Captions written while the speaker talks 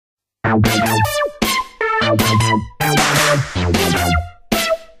Hey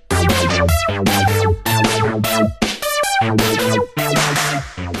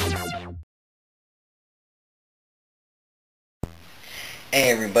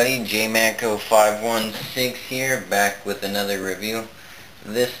everybody, JMaco516 here, back with another review.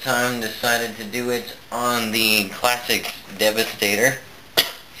 This time decided to do it on the classic Devastator.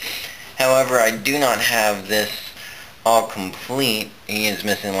 However, I do not have this all complete. He is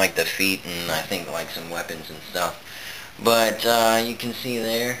missing like the feet and I think like some weapons and stuff. But you can see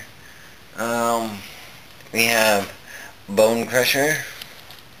there, we have Bone Crusher,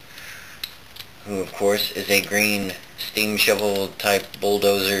 who of course is a green steam shovel type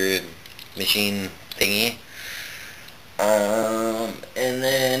bulldozer machine thingy. And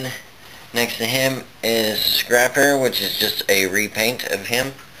then next to him is Scrapper, which is just a repaint of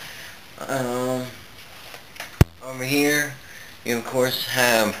him. Over here you of course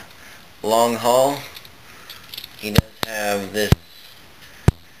have Long Haul. He does have this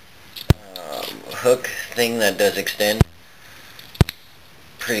hook thing that does extend.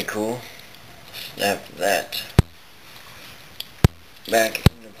 Pretty cool. That back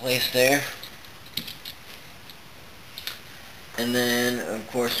into place there. And then of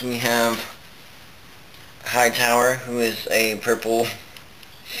course we have Hightower, who is a purple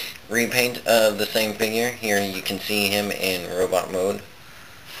repaint of the same figure. Here you can see him in robot mode.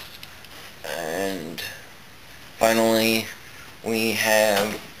 And finally we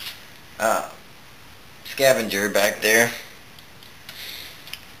have Scavenger back there,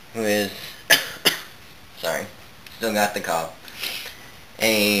 who is sorry, still got the cough.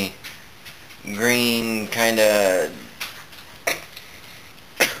 A green kinda, I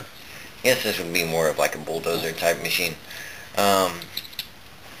guess this would be more of like a bulldozer type machine.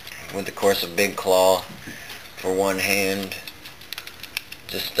 With of course a big claw for one hand.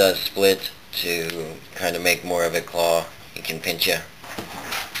 Just does split to kind of make more of a claw. He can pinch you.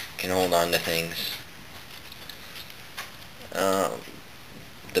 Can hold on to things.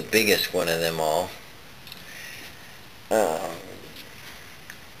 The biggest one of them all.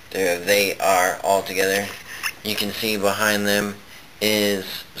 There they are all together. You can see behind them is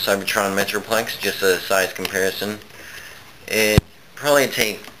Cybertron Metroplex, just a size comparison. It probably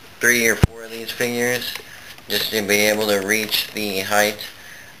take 3 or 4 of these figures just to be able to reach the height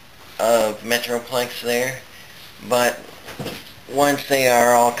of Metroplex there. But once they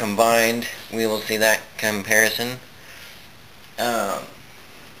are all combined, we will see that comparison.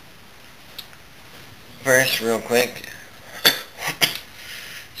 First, real quick,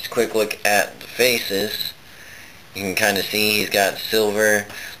 just a quick look at the faces. You can kind of see he's got silver, a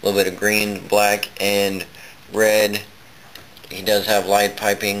little bit of green, black, and red. He does have light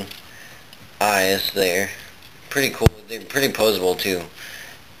piping eyes there. Pretty cool. They're pretty posable too.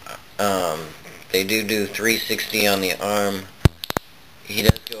 They do 360 on the arm. He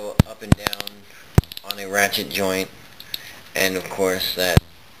does go up and down on a ratchet joint, and of course that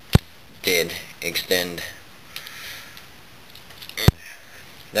did extend.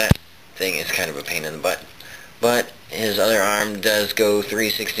 That thing is kind of a pain in the butt. But his other arm does go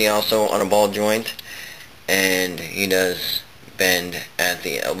 360 also on a ball joint, and he does bend at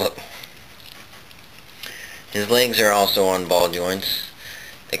the elbow. His legs are also on ball joints.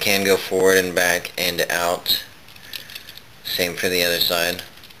 They can go forward and back and out. Same for the other side.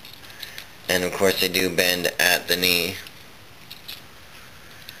 And of course they do bend at the knee.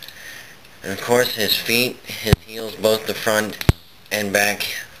 And of course his feet, his heels, both the front and back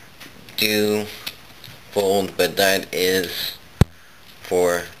do fold, but that is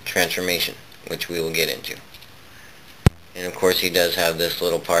for transformation, which we will get into. And of course he does have this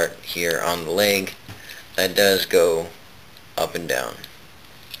little part here on the leg that does go up and down,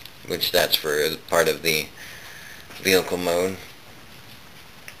 which that's for part of the vehicle mode.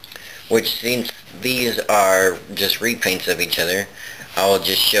 Which, since these are just repaints of each other, I will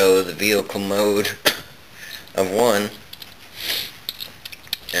just show the vehicle mode of one,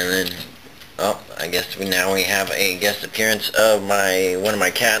 and then, oh, I guess now we have a guest appearance of one of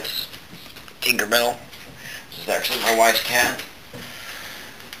my cats, Tinkerbell. This is actually my wife's cat.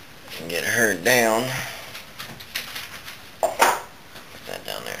 Get her down. Put that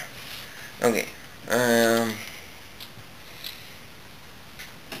down there. Okay.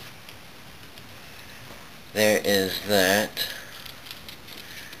 There is that.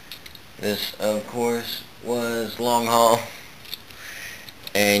 This, of course, was Long Haul,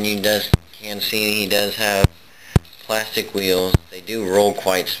 and you can see he does have plastic wheels. They do roll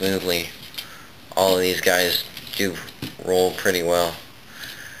quite smoothly. All of these guys do roll pretty well.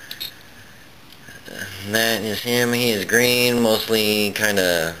 And that is him. He is green, mostly kind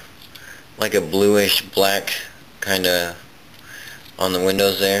of like a bluish black kind of on the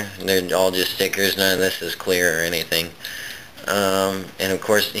windows there. They're all just stickers. None of this is clear or anything. And of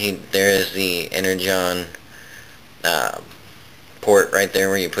course there is the Energon port right there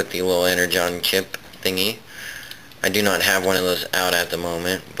where you put the little Energon chip thingy. I do not have one of those out at the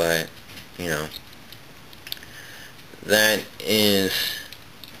moment, but you know, that is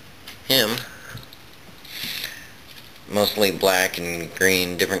him. Mostly black and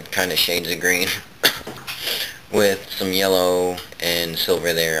green, different kind of shades of green with some yellow and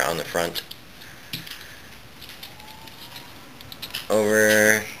silver there on the front.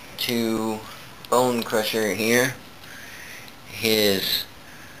 Over to Bone Crusher here. His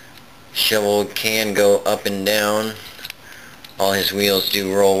shovel can go up and down. All his wheels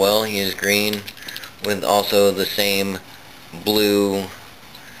do roll well. He is green with also the same blue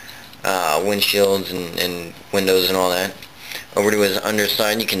windshields and windows and all that. Over to his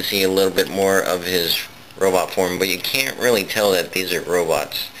underside, you can see a little bit more of his robot form, but you can't really tell that these are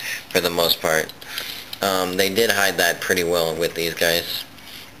robots for the most part. They did hide that pretty well with these guys.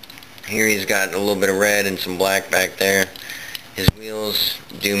 Here he's got a little bit of red and some black back there. His wheels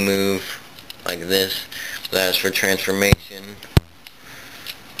do move like this. That's for transformation.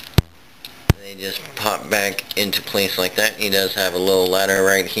 They just pop back into place like that. He does have a little ladder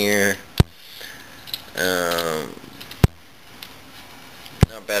right here. Not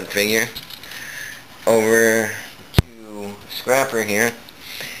bad figure. Over to Scrapper here.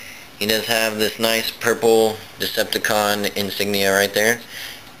 He does have this nice purple Decepticon insignia right there.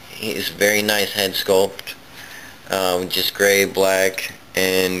 He's very nice head sculpt. Just gray, black,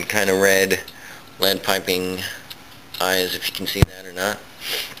 and kind of red lead piping eyes, if you can see that or not.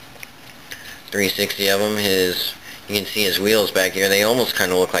 360 of them. You can see his wheels back here. They almost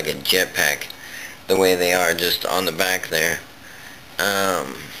kind of look like a jetpack, the way they are just on the back there.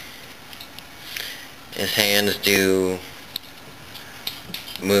 His hands do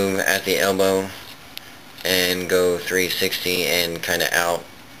move at the elbow and go 360 and kind of out.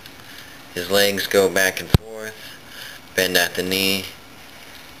 His legs go back and forth, bend at the knee,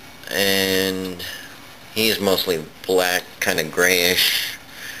 and he's mostly black, kind of grayish,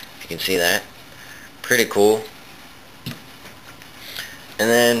 if you can see that. Pretty cool. And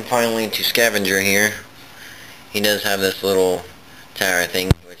then finally to Scavenger here. He does have this little tower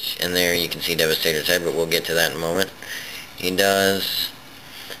thing, which in there you can see Devastator's head, but we'll get to that in a moment. He does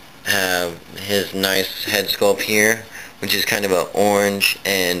have his nice head sculpt here, which is kind of a orange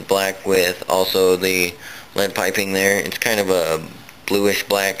and black with also the lead piping there. It's kind of a bluish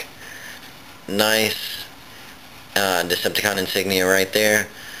black. Nice Decepticon insignia right there.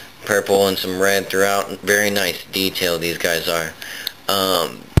 Purple and some red throughout. Very nice detail these guys are.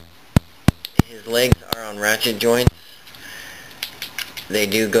 His legs are on ratchet joints. They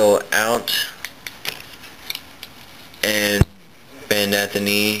do go out and bend at the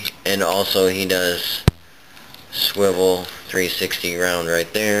knee, and also he does swivel 360 round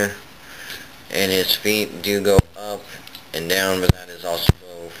right there, and his feet do go up and down, but that is also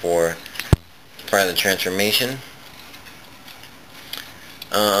for part of the transformation.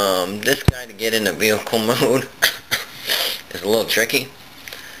 This guy, to get into vehicle mode is a little tricky,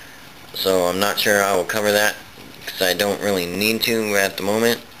 so I'm not sure I will cover that because I don't really need to at the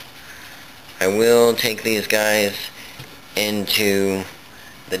moment. I will take these guys into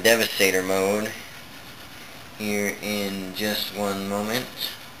the Devastator mode here in just one moment.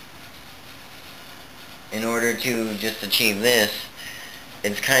 In order to just achieve this,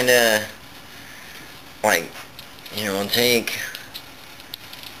 it's kind of like, you know, I'll take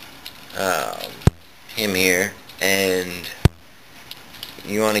him here, and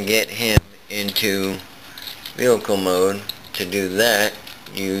you want to get him into vehicle mode. To do that,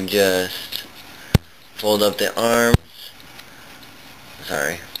 you just fold up the arms.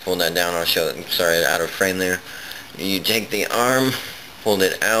 Sorry, fold that down, I'll show it. Sorry, out of frame there. You take the arm, fold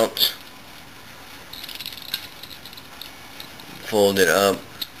it out, fold it up,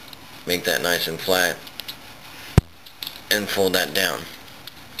 make that nice and flat, and fold that down.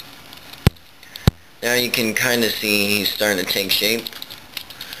 Now you can kind of see he's starting to take shape.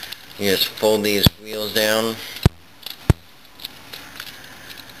 You just fold these wheels down,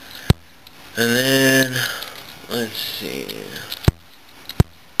 and then let's see,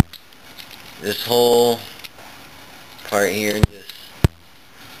 this whole part here just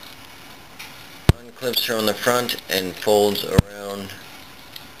unclips from the front and folds around.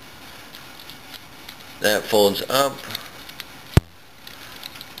 That folds up.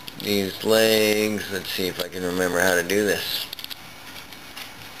 These legs, let's see if I can remember how to do this.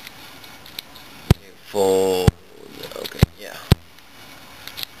 Fold, okay, yeah.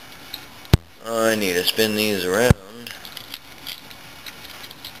 I need to spin these around.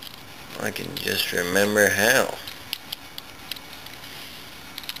 I can just remember how.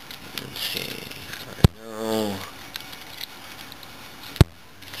 Let's see. I know.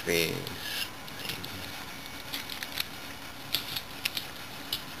 Three.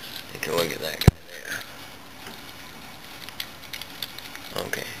 Take a look at that guy there.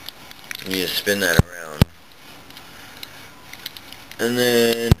 Okay. You just spin that around. And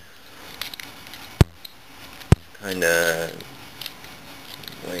then kinda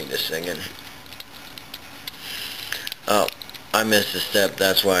wait a second. Oh, I missed a step,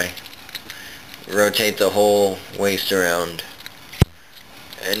 that's why. Rotate the whole waist around.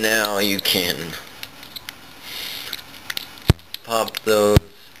 And now you can pop those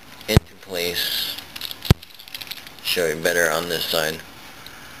into place. Show you better on this side.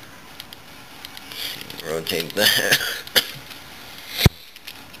 Rotate that.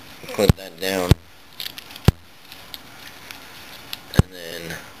 Put that down. And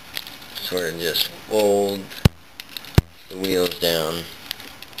then sort of just fold the wheels down.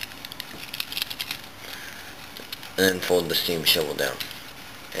 And then fold the steam shovel down.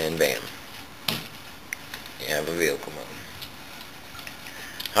 And bam. You have a vehicle mode.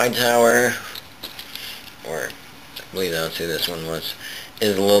 High tower, or I believe that's who this one was,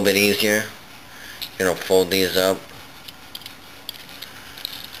 is a little bit easier. You're going to fold these up.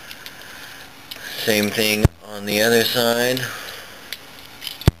 Same thing on the other side.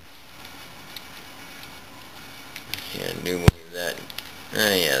 Yeah, I do believe that.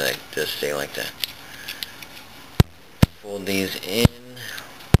 Yeah, that just stay like that. Fold these in.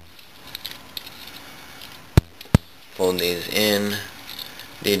 Fold these in.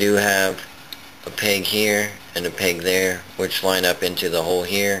 They do have a peg here and a peg there, which line up into the hole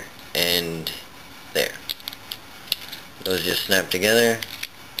here and there. Those just snap together.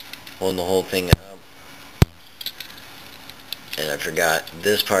 Hold the whole thing up. And I forgot,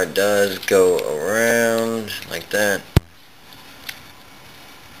 this part does go around like that.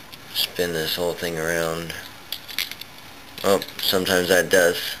 Spin this whole thing around. Oh, sometimes that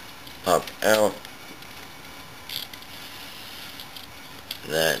does pop out.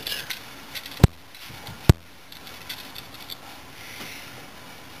 That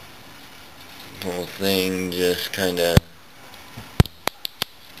whole thing just kind of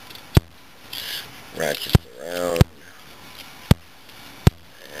ratchets